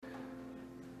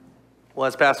Well,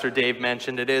 as Pastor Dave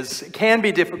mentioned, it can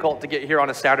be difficult to get here on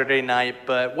a Saturday night,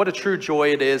 but what a true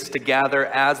joy it is to gather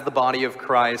as the body of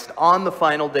Christ on the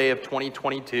final day of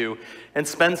 2022 and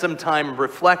spend some time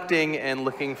reflecting and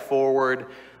looking forward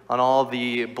on all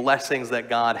the blessings that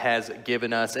God has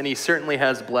given us, and He certainly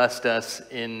has blessed us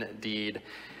indeed.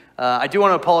 I do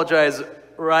want to apologize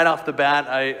right off the bat.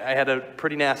 I had a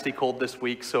pretty nasty cold this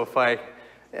week, so if I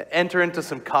enter into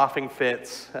some coughing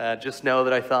fits, just know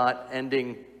that I thought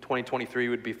ending 2023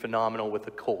 would be phenomenal with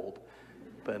a cold,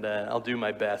 but I'll do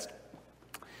my best.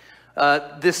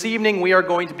 This evening we are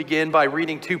going to begin by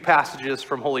reading two passages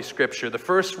from Holy Scripture. The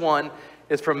first one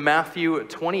is from Matthew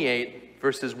 28,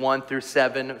 verses 1 through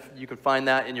 7. You can find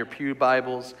that in your pew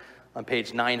Bibles on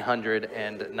page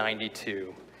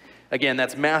 992. Again,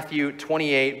 that's Matthew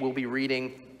 28. We'll be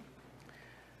reading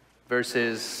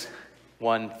verses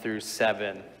 1 through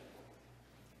 7.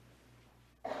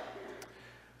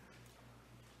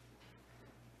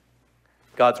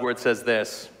 God's word says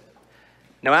this: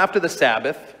 Now after the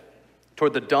Sabbath,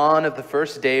 toward the dawn of the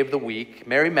first day of the week,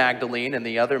 Mary Magdalene and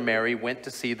the other Mary went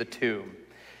to see the tomb.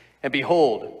 And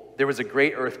behold, there was a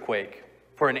great earthquake,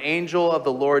 for an angel of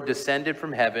the Lord descended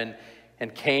from heaven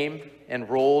and came and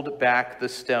rolled back the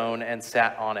stone and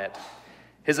sat on it.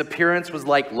 His appearance was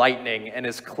like lightning, and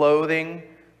his clothing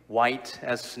white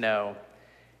as snow.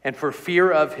 And for fear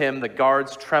of him, the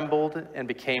guards trembled and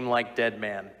became like dead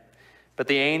men. But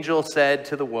the angel said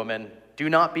to the woman, Do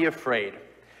not be afraid,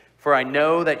 for I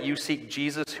know that you seek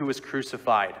Jesus who was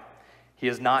crucified. He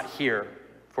is not here,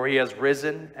 for he has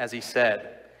risen, as he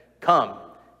said. Come,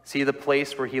 see the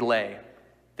place where he lay.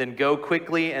 Then go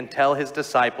quickly and tell his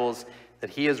disciples that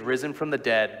he is risen from the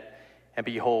dead, and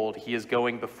behold, he is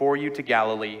going before you to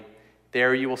Galilee.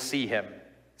 There you will see him.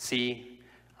 See,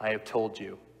 I have told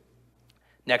you.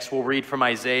 Next, we'll read from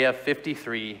Isaiah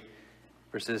 53,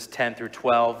 verses 10 through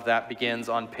 12. That begins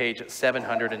on page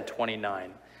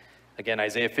 729. Again,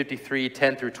 Isaiah 53,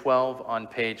 10 through 12 on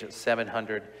page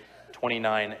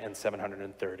 729 and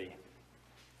 730.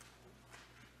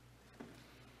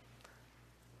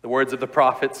 The words of the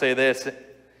prophet say this: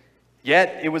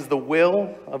 Yet it was the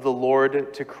will of the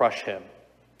Lord to crush him.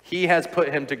 He has put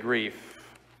him to grief.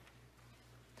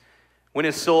 When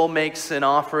his soul makes an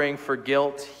offering for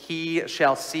guilt, he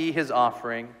shall see his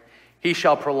offering. He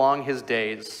shall prolong his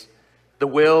days. The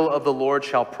will of the Lord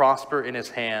shall prosper in his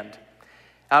hand.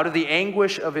 Out of the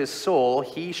anguish of his soul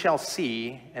he shall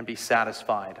see and be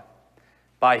satisfied.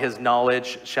 By his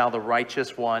knowledge shall the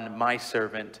righteous one, my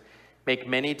servant, make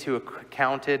many to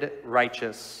accounted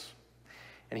righteous,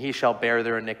 and he shall bear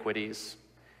their iniquities.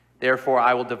 Therefore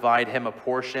I will divide him a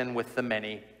portion with the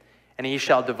many, and he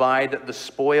shall divide the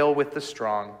spoil with the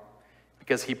strong,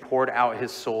 because he poured out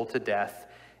his soul to death,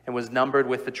 and was numbered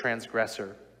with the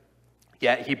transgressor.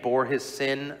 Yet he bore his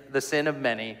sin, the sin of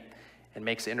many, and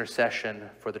makes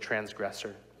intercession for the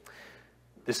transgressor.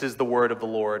 This is the word of the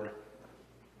Lord.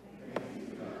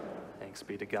 Thanks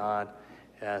be to God.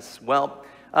 Yes. Well,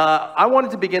 I wanted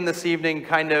to begin this evening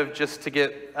kind of just to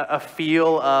get a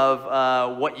feel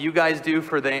of what you guys do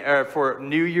for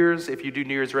New Year's, if you do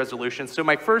New Year's resolutions. So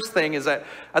my first thing is that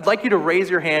I'd like you to raise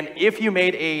your hand if you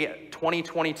made a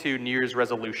 2022 New Year's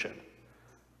resolution.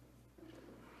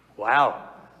 Wow,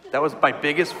 that was my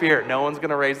biggest fear. No one's going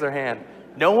to raise their hand.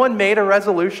 No one made a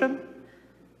resolution?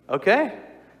 Okay.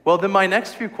 Well, then my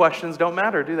next few questions don't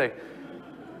matter, do they?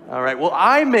 All right, well,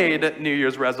 I made New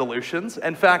Year's resolutions.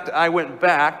 In fact, I went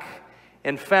back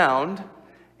and found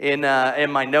in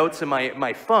my notes in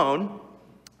my phone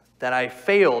that I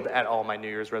failed at all my New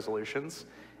Year's resolutions.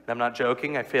 And I'm not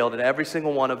joking, I failed at every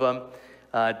single one of them.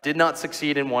 Did not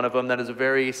succeed in one of them. That is a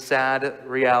very sad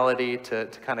reality to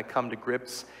kind of come to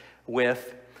grips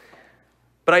with.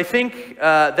 But I think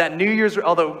that New Year's,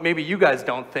 although maybe you guys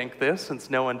don't think this since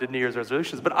no one did New Year's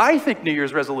resolutions, but I think New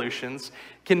Year's resolutions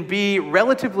can be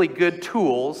relatively good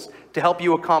tools to help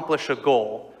you accomplish a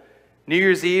goal. New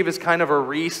Year's Eve is kind of a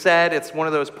reset. It's one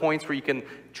of those points where you can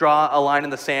draw a line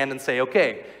in the sand and say,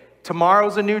 okay,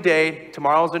 tomorrow's a new day,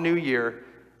 tomorrow's a new year.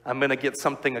 I'm going to get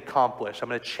something accomplished. I'm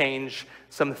going to change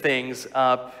some things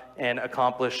up and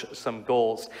accomplish some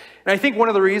goals. And I think one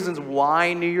of the reasons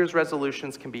why New Year's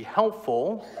resolutions can be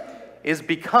helpful is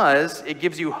because it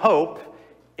gives you hope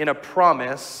in a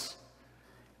promise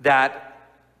that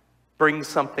brings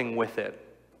something with it.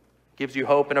 It gives you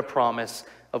hope in a promise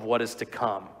of what is to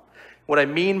come. What I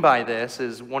mean by this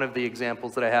is one of the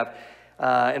examples that I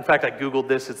have. In fact, I Googled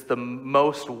this. It's the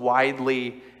most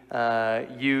widely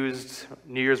used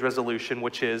New Year's resolution,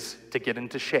 which is to get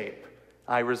into shape.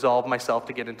 I resolved myself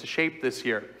to get into shape this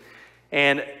year.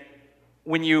 And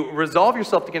when you resolve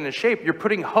yourself to get into shape, you're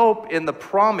putting hope in the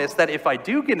promise that if I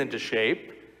do get into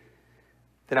shape,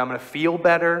 then I'm going to feel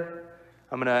better.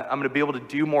 I'm going to be able to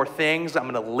do more things. I'm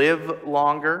going to live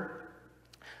longer.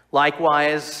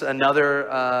 Likewise,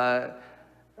 another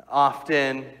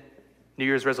often New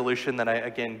Year's resolution that I,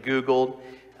 again, Googled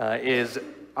is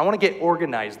I want to get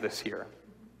organized this year.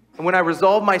 And when I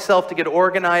resolve myself to get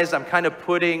organized, I'm kind of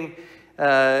putting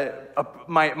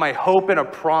my hope in a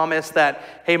promise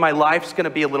that, hey, my life's going to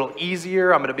be a little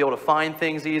easier. I'm going to be able to find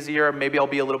things easier. Maybe I'll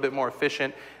be a little bit more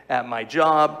efficient at my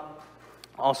job.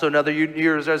 Also, another New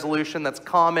Year's resolution that's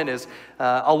common is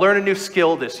I'll learn a new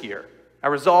skill this year. I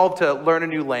resolve to learn a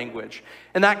new language.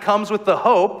 And that comes with the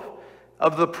hope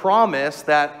of the promise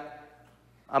that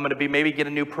I'm going to maybe get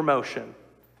a new promotion.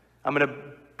 I'm going to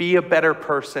be a better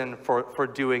person for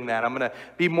doing that. I'm going to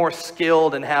be more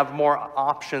skilled and have more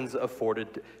options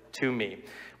afforded to me.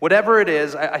 Whatever it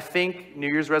is, I think New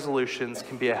Year's resolutions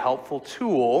can be a helpful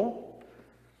tool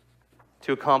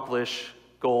to accomplish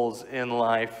goals in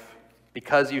life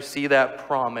because you see that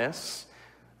promise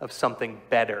of something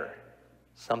better,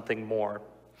 something more.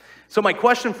 So my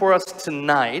question for us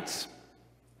tonight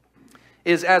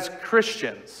is, as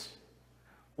Christians,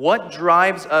 what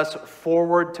drives us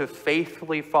forward to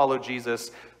faithfully follow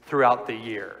Jesus throughout the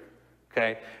year?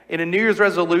 Okay? In a New Year's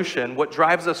resolution, what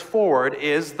drives us forward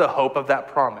is the hope of that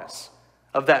promise,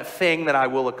 of that thing that I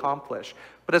will accomplish.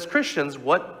 But as Christians,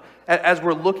 as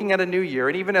we're looking at a new year,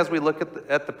 and even as we look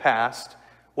at the past,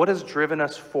 what has driven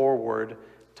us forward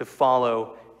to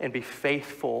follow and be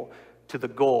faithful to the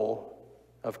goal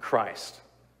of Christ?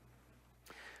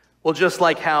 Well, just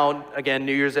like how, again,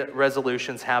 New Year's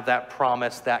resolutions have that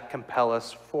promise that compel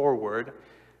us forward,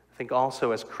 I think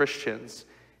also as Christians,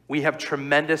 we have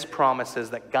tremendous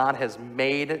promises that God has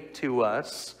made to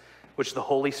us, which the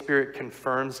Holy Spirit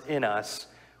confirms in us,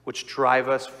 which drive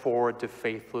us forward to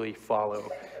faithfully follow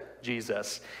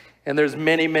Jesus. And there's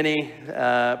many, many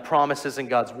promises in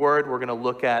God's Word. We're going to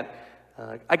look at,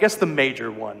 I guess, the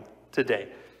major one today,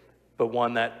 but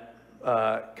one that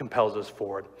compels us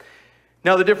forward.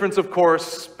 Now, the difference, of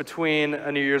course, between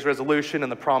a New Year's resolution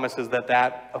and the promises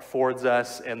that affords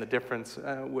us, and the difference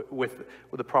with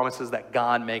the promises that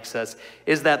God makes us,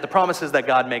 is that the promises that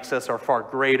God makes us are far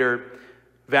greater,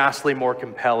 vastly more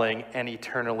compelling, and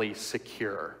eternally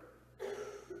secure.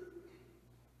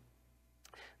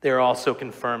 They are also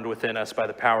confirmed within us by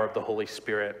the power of the Holy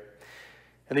Spirit.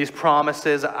 And these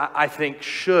promises, I think,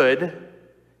 should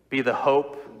be the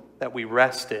hope that we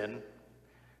rest in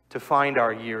to find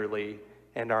our yearly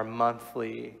and our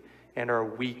monthly and our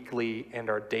weekly and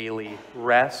our daily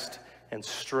rest and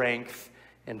strength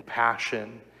and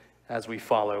passion as we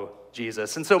follow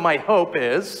Jesus. And so my hope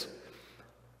is,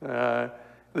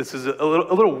 this is a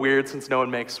little weird since no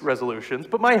one makes resolutions,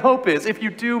 but my hope is if you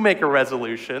do make a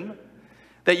resolution,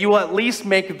 that you will at least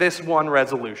make this one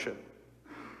resolution.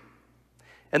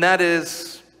 And that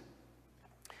is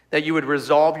that you would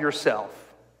resolve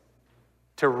yourself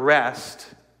to rest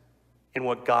in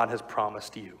what God has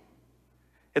promised you.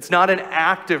 It's not an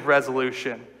active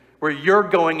resolution where you're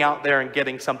going out there and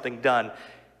getting something done.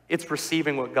 It's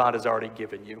receiving what God has already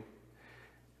given you.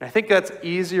 And I think that's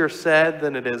easier said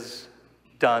than it is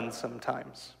done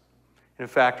sometimes. In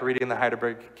fact, reading the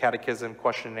Heidelberg Catechism,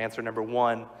 question and answer number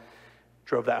 1,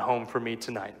 drove that home for me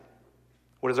tonight.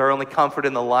 What is our only comfort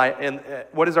in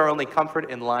what is our only comfort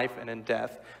in life and in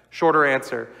death? Shorter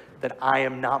answer, that I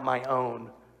am not my own,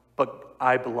 but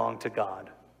I belong to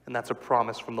God. And that's a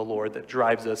promise from the Lord that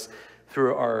drives us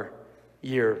through our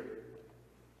year.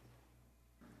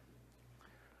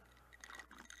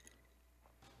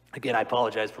 Again, I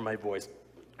apologize for my voice.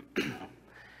 All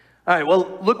right,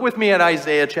 well, look with me at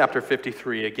Isaiah chapter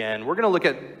 53 again. We're going to look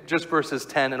at just verses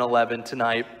 10 and 11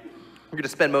 tonight. We're going to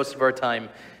spend most of our time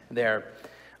there.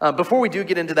 Before we do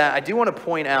get into that, I do want to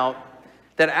point out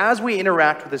that as we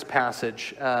interact with this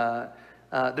passage,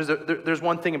 there's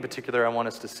one thing in particular I want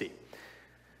us to see.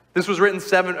 This was written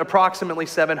approximately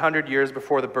 700 years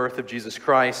before the birth of Jesus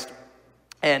Christ.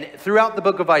 And throughout the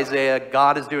book of Isaiah,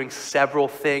 God is doing several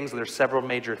things. There's several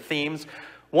major themes.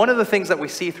 One of the things that we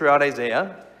see throughout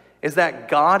Isaiah is that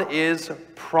God is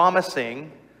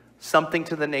promising something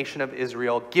to the nation of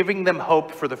Israel, giving them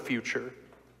hope for the future.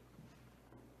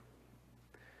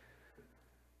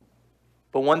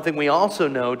 But one thing we also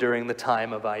know during the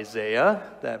time of Isaiah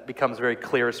that becomes very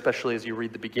clear, especially as you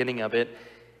read the beginning of it,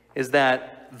 is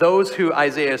that those who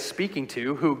Isaiah is speaking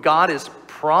to, who God is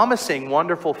promising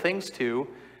wonderful things to,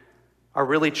 are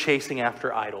really chasing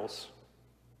after idols.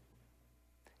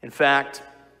 In fact,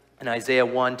 in Isaiah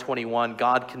 1:21,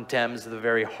 God condemns the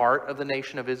very heart of the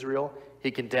nation of Israel.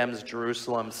 He condemns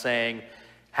Jerusalem, saying,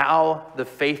 how the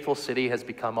faithful city has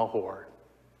become a whore.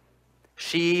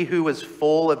 She who was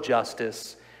full of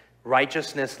justice,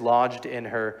 righteousness lodged in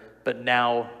her, but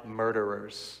now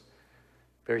murderers.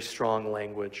 Very strong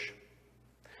language.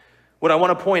 What I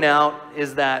want to point out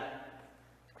is that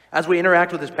as we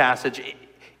interact with this passage,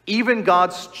 even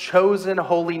God's chosen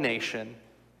holy nation,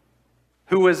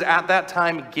 who was at that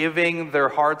time giving their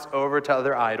hearts over to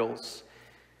other idols,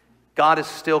 God is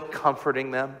still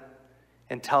comforting them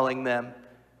and telling them,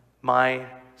 my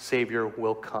Savior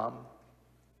will come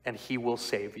and he will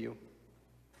save you.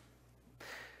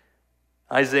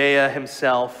 Isaiah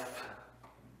himself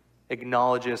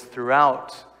acknowledges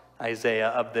throughout Isaiah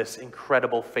of this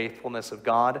incredible faithfulness of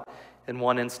God. In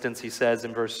one instance, he says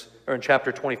in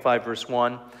chapter 25, verse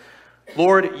 1,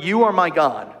 Lord, you are my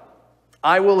God.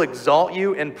 I will exalt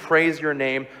you and praise your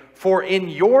name, for in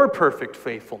your perfect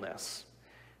faithfulness,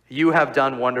 you have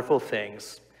done wonderful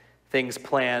things, things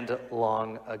planned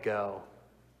long ago.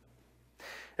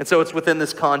 And so it's within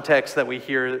this context that we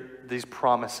hear these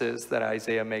promises that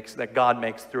Isaiah makes, that God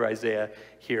makes through Isaiah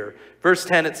here. Verse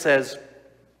 10, it says,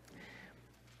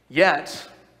 yet,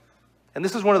 and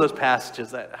this is one of those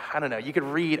passages that, I don't know, you could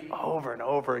read over and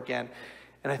over again,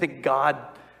 and I think God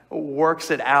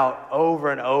works it out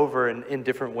over and over in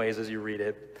different ways as you read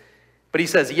it. But he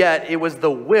says, yet it was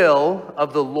the will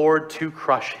of the Lord to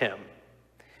crush him.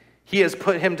 He has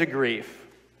put him to grief.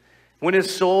 When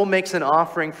his soul makes an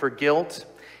offering for guilt,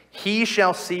 he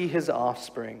shall see his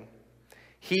offspring.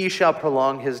 He shall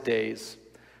prolong his days.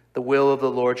 The will of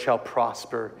the Lord shall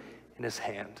prosper in his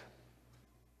hand.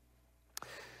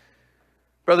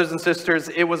 Brothers and sisters,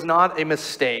 it was not a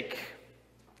mistake.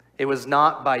 It was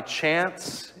not by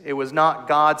chance. It was not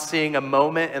God seeing a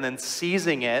moment and then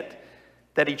seizing it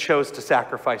that he chose to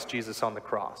sacrifice Jesus on the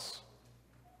cross.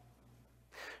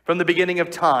 From the beginning of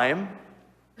time,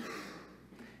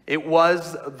 it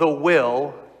was the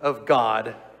will of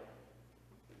God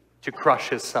to crush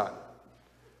his son.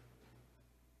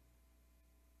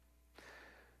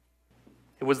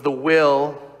 It was the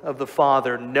will of the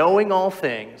Father, knowing all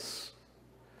things,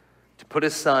 to put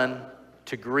his son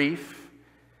to grief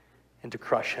and to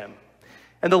crush him.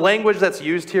 And the language that's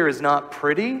used here is not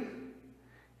pretty.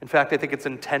 In fact, I think it's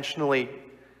intentionally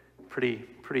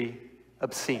pretty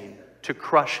obscene, to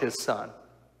crush his son.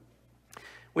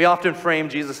 We often frame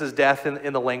Jesus' death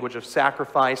in the language of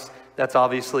sacrifice. That's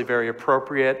obviously very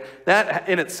appropriate. That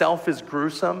in itself is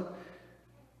gruesome.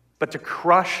 But to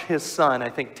crush his son, I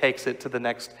think, takes it to the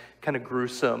next kind of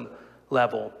gruesome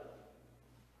level.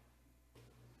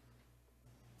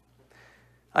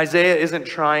 Isaiah isn't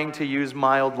trying to use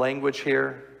mild language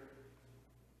here.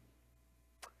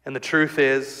 And the truth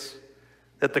is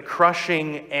that the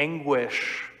crushing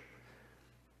anguish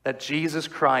that Jesus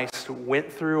Christ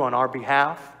went through on our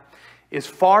behalf is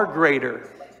far greater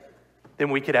than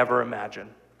we could ever imagine.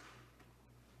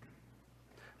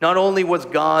 Not only was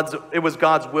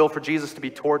God's will for Jesus to be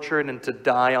tortured and to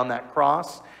die on that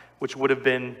cross, which would have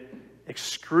been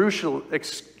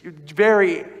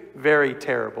very, very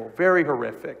terrible, very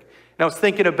horrific. And I was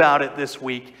thinking about it this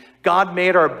week. God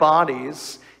made our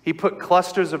bodies. He put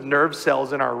clusters of nerve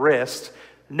cells in our wrists,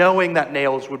 knowing that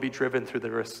nails would be driven through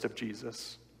the wrists of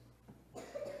Jesus.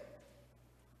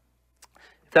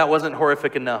 If that wasn't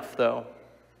horrific enough, though,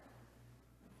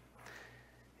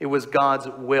 it was God's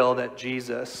will that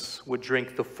Jesus would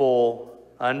drink the full,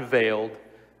 unveiled,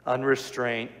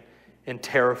 unrestrained, and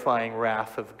terrifying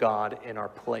wrath of God in our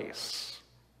place.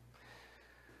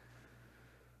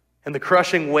 And the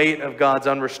crushing weight of God's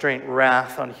unrestrained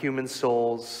wrath on human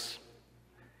souls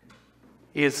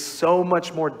is so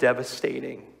much more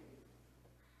devastating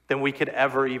than we could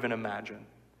ever even imagine.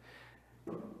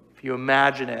 If you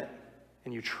imagine it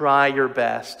and you try your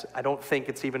best, I don't think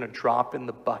it's even a drop in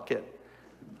the bucket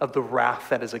of the wrath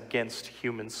that is against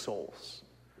human souls,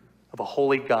 of a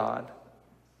holy God.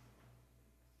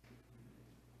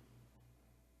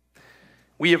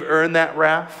 We have earned that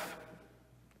wrath.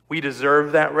 We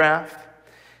deserve that wrath.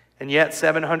 And yet,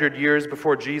 700 years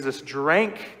before Jesus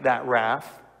drank that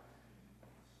wrath,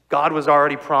 God was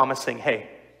already promising, hey,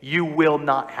 you will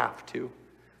not have to.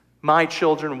 My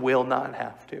children will not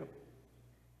have to.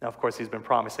 Now, of course, he's been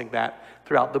promising that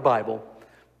throughout the Bible.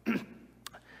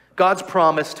 God's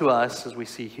promise to us, as we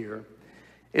see here,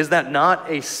 is that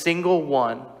not a single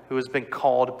one who has been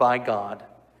called by God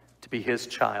to be his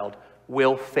child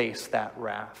will face that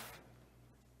wrath.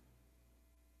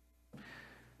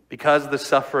 Because the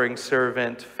suffering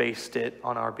servant faced it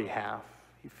on our behalf.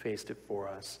 He faced it for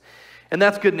us. And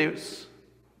that's good news.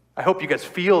 I hope you guys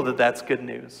feel that that's good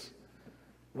news.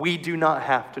 We do not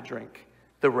have to drink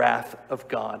the wrath of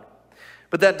God.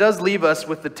 But that does leave us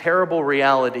with the terrible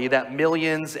reality that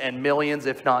millions and millions,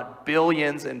 if not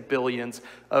billions and billions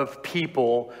of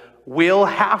people will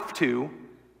have to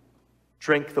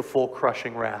drink the full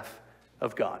crushing wrath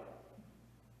of God.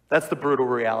 That's the brutal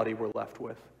reality we're left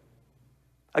with.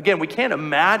 Again, we can't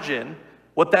imagine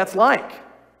what that's like.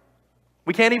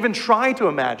 We can't even try to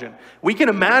imagine. We can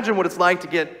imagine what it's like to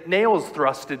get nails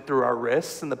thrusted through our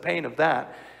wrists and the pain of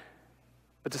that.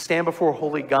 But to stand before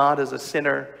holy God as a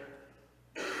sinner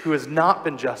who has not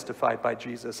been justified by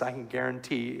Jesus, I can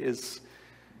guarantee is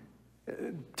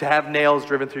to have nails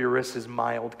driven through your wrists is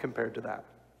mild compared to that.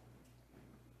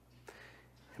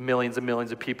 Millions and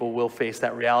millions of people will face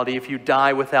that reality. If you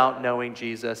die without knowing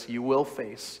Jesus, you will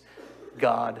face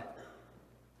God.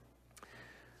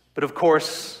 But of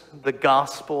course, the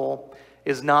gospel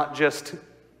is not just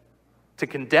to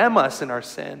condemn us in our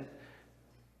sin,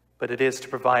 but it is to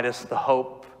provide us the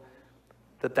hope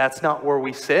that that's not where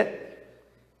we sit,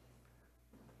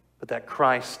 but that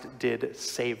Christ did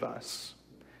save us.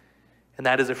 And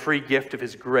that is a free gift of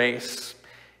his grace.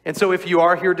 And so if you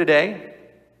are here today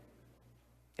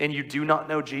and you do not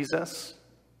know Jesus,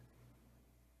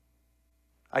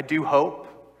 I do hope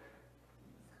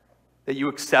that you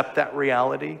accept that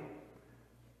reality,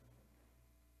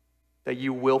 that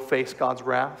you will face God's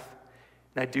wrath.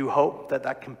 And I do hope that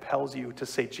that compels you to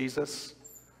say, Jesus,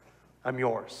 I'm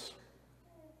yours.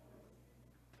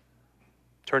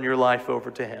 Turn your life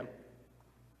over to him.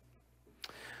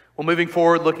 Well, moving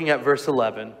forward, looking at verse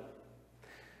 11,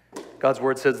 God's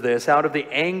word says this: out of the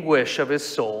anguish of his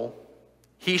soul,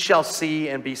 he shall see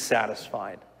and be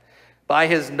satisfied. By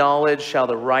his knowledge shall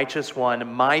the righteous one,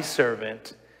 my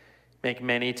servant, make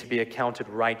many to be accounted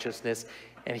righteousness,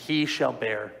 and he shall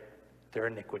bear their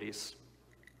iniquities.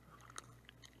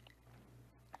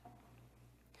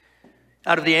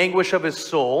 Out of the anguish of his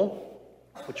soul,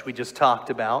 which we just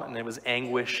talked about, and it was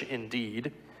anguish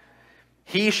indeed,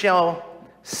 he shall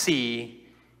see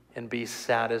and be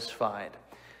satisfied.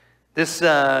 This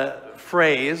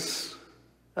phrase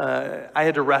I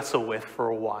had to wrestle with for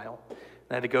a while.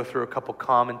 I had to go through a couple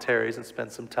commentaries and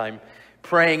spend some time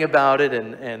praying about it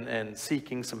and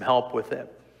seeking some help with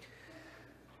it.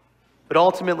 But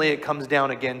ultimately it comes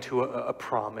down again to a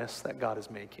promise that God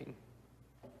is making.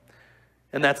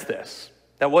 And that's this: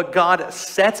 that what God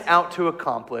sets out to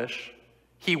accomplish,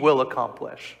 he will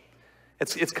accomplish.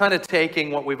 It's kind of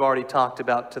taking what we've already talked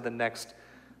about to the next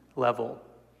level.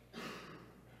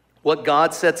 What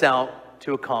God sets out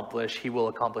to accomplish, he will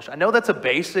accomplish. I know that's a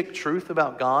basic truth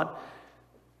about God,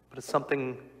 but it's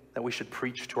something that we should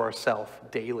preach to ourselves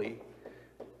daily.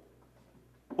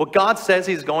 What God says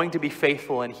he's going to be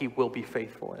faithful in, he will be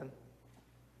faithful in.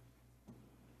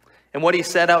 And what he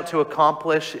set out to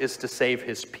accomplish is to save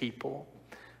his people,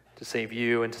 to save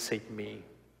you and to save me.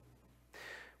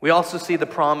 We also see the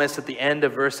promise at the end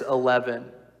of verse 11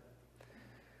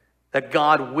 that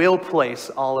God will place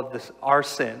all of our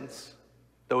sins,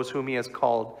 those whom he has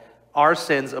called, our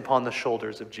sins upon the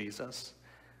shoulders of Jesus.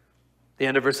 The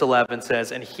end of verse 11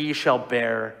 says, and he shall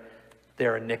bear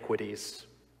their iniquities.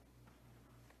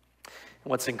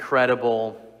 And what's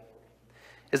incredible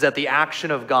is that the action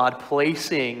of God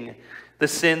placing the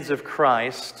sins of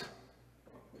Christ,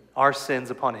 our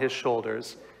sins upon his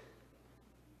shoulders,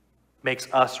 makes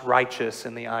us righteous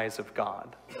in the eyes of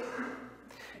God.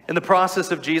 In the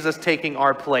process of Jesus taking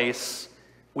our place,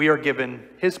 we are given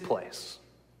his place.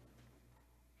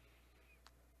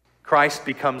 Christ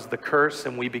becomes the curse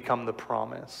and we become the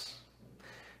promise.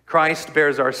 Christ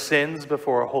bears our sins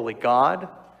before a holy God,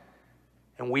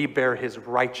 and we bear his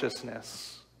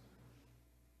righteousness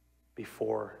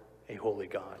before a holy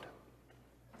God.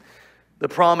 The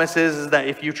promise is that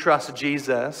if you trust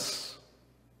Jesus,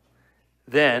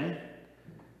 then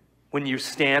when you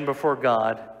stand before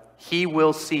God, he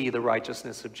will see the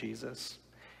righteousness of Jesus.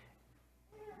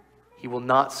 He will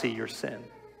not see your sin.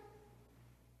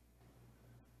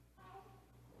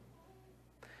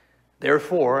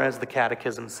 Therefore, as the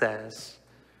Catechism says,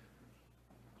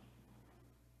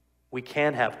 we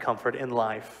can have comfort in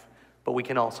life, but we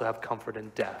can also have comfort in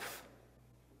death.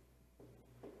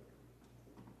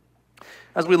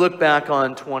 As we look back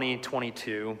on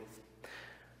 2022,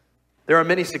 there are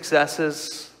many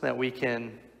successes that we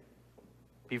can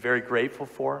be very grateful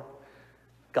for.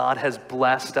 God has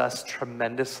blessed us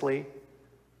tremendously.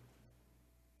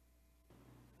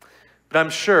 But I'm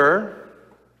sure,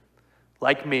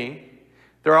 like me,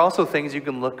 there are also things you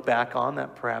can look back on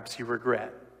that perhaps you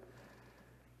regret.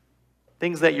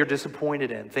 Things that you're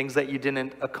disappointed in, things that you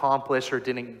didn't accomplish or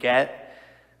didn't get,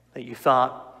 that you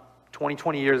thought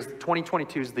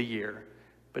 2022 is the year,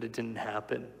 but it didn't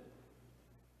happen.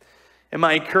 And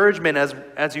my encouragement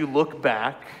as you look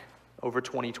back over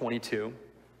 2022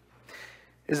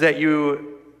 is that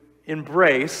you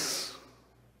embrace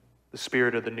the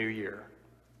spirit of the new year.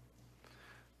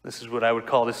 This is what I would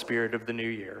call the spirit of the new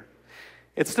year.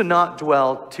 It's to not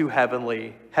dwell too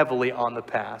heavily on the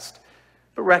past,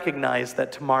 but recognize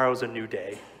that tomorrow is a new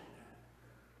day,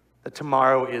 that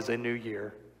tomorrow is a new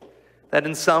year, that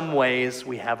in some ways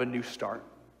we have a new start.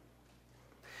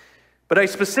 But I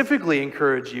specifically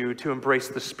encourage you to embrace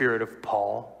the spirit of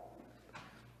Paul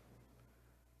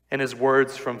and his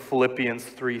words from Philippians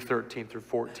 3:13 through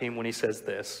 14 when he says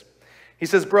this. He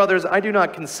says, "Brothers, I do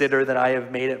not consider that I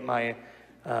have made it my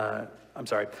own."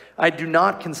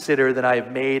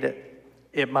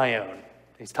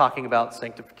 He's talking about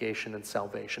sanctification and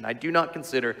salvation. "I do not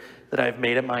consider that I have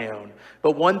made it my own.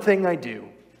 But one thing I do,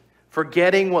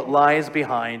 forgetting what lies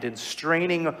behind and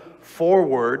straining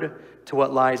forward to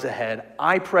what lies ahead,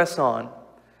 I press on.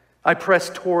 I press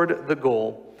toward the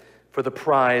goal for the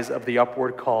prize of the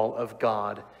upward call of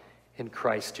God in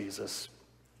Christ Jesus."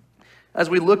 As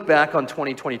we look back on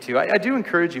 2022, I do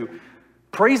encourage you,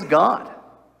 praise God.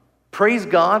 Praise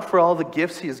God for all the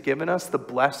gifts he has given us, the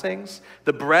blessings,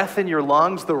 the breath in your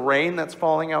lungs, the rain that's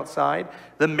falling outside,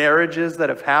 the marriages that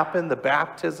have happened, the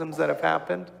baptisms that have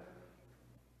happened.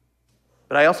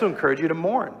 But I also encourage you to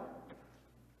mourn.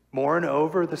 Mourn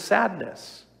over the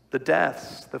sadness, the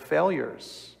deaths, the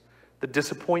failures, the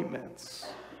disappointments.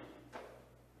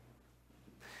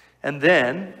 And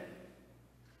then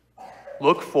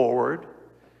look forward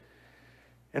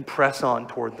and press on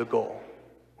toward the goal.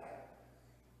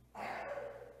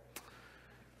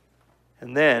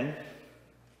 And then,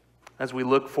 as we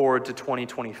look forward to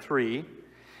 2023,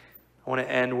 I want to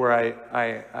end where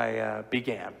I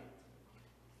began.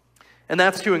 And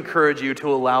that's to encourage you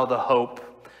to allow the hope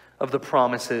of the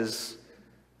promises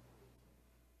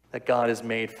that God has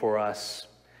made for us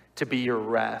to be your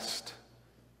rest,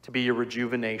 to be your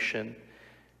rejuvenation,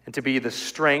 and to be the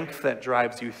strength that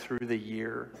drives you through the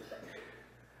year.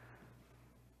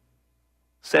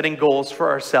 Setting goals for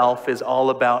ourselves is all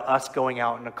about us going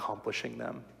out and accomplishing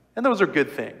them. And those are good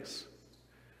things.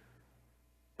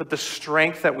 But the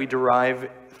strength that we derive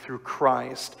through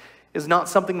Christ is not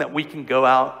something that we can go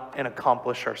out and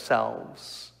accomplish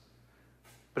ourselves.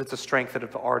 But it's a strength that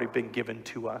has already been given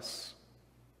to us.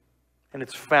 And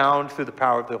it's found through the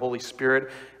power of the Holy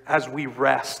Spirit as we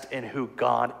rest in who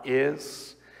God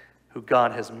is, who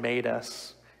God has made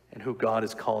us, and who God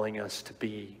is calling us to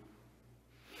be.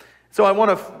 So I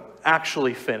want to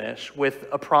actually finish with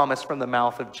a promise from the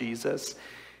mouth of Jesus,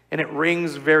 and it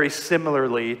rings very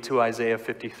similarly to Isaiah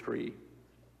 53.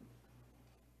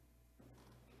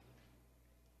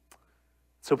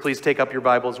 So please take up your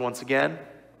Bibles once again.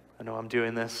 I know I'm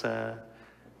doing this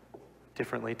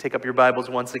differently. Take up your Bibles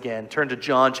once again. Turn to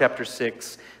John chapter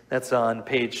 6. That's on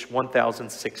page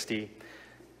 1060.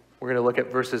 We're going to look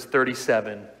at verses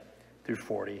 37 through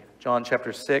 40. John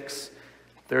chapter 6.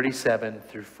 37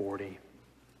 through 40.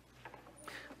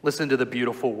 Listen to the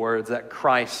beautiful words that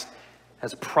Christ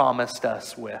has promised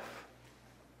us with.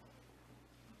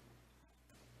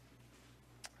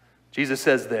 Jesus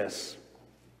says this,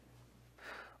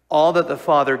 "All that the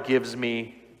Father gives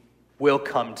me will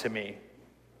come to me,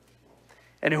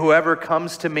 and whoever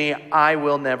comes to me I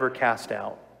will never cast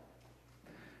out.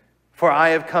 For I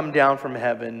have come down from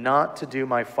heaven not to do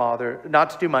my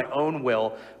own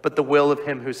will, but the will of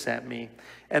him who sent me.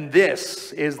 And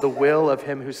this is the will of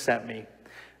him who sent me,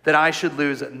 that I should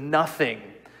lose nothing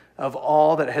of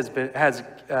all that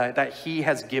he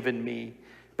has given me,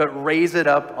 but raise it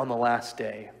up on the last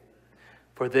day.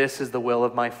 For this is the will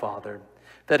of my Father,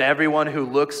 that everyone who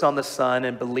looks on the Son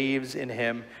and believes in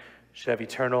him should have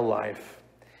eternal life,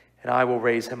 and I will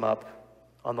raise him up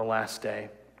on the last day."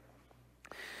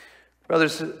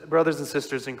 Brothers and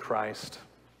sisters in Christ,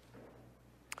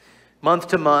 month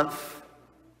to month,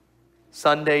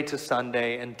 Sunday to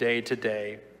Sunday, and day to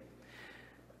day,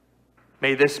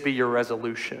 may this be your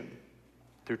resolution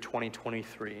through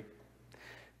 2023,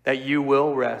 that you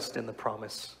will rest in the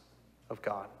promise of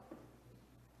God.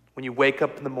 When you wake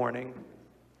up in the morning,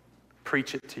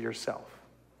 preach it to yourself.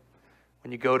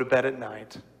 When you go to bed at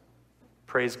night,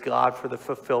 praise God for the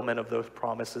fulfillment of those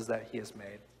promises that he has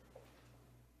made.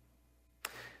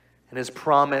 And his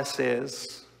promise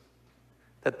is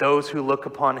that those who look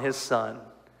upon his Son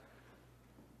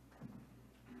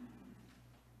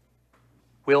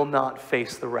will not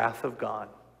face the wrath of God,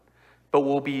 but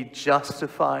will be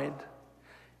justified,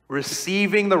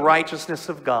 receiving the righteousness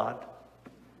of God,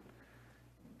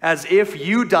 as if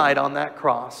you died on that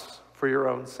cross for your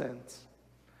own sins.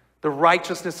 The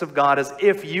righteousness of God as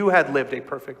if you had lived a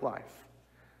perfect life.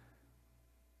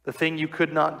 the thing you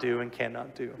could not do and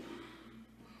cannot do.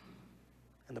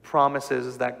 And the promise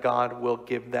is that God will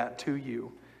give that to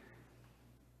you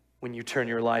when you turn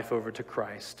your life over to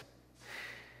Christ.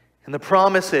 And the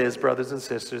promise is, brothers and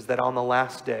sisters, that on the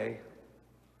last day,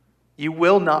 you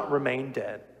will not remain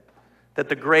dead, that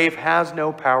the grave has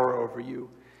no power over you,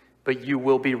 but you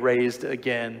will be raised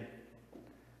again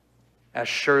as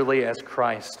surely as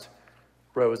Christ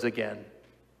rose again.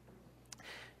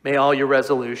 May all your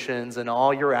resolutions and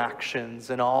all your actions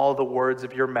and all the words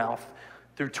of your mouth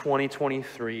through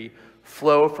 2023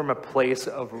 flow from a place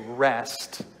of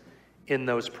rest in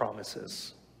those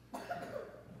promises.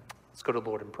 Let's go to the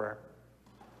Lord in prayer.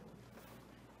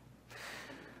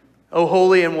 O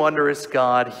holy and wondrous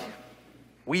God,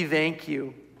 we thank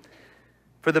you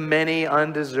for the many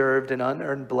undeserved and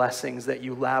unearned blessings that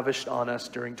you lavished on us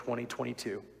during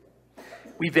 2022.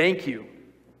 We thank you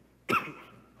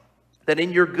that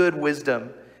in your good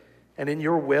wisdom and in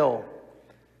your will,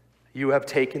 you have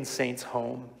taken saints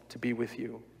home to be with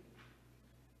you.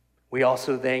 We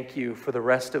also thank you for the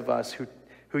rest of us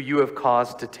who you have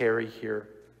caused to tarry here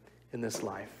in this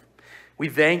life. We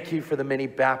thank you for the many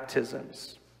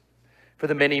baptisms, for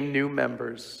the many new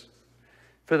members,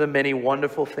 for the many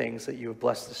wonderful things that you have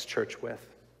blessed this church with.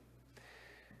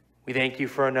 We thank you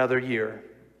for another year,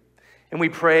 and we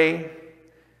pray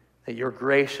that your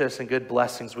gracious and good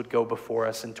blessings would go before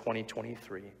us in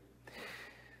 2023.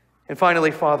 And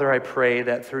finally, Father, I pray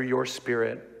that through your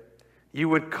Spirit, you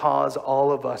would cause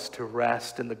all of us to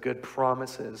rest in the good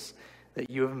promises that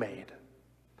you have made.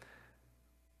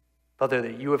 Father,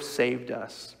 that you have saved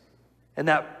us, and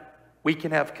that we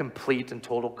can have complete and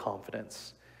total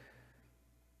confidence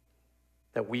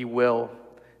that we will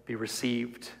be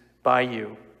received by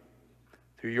you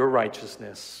through your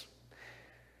righteousness.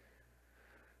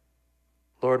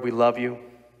 Lord, we love you,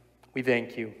 we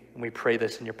thank you, and we pray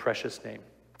this in your precious name.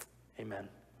 Amen.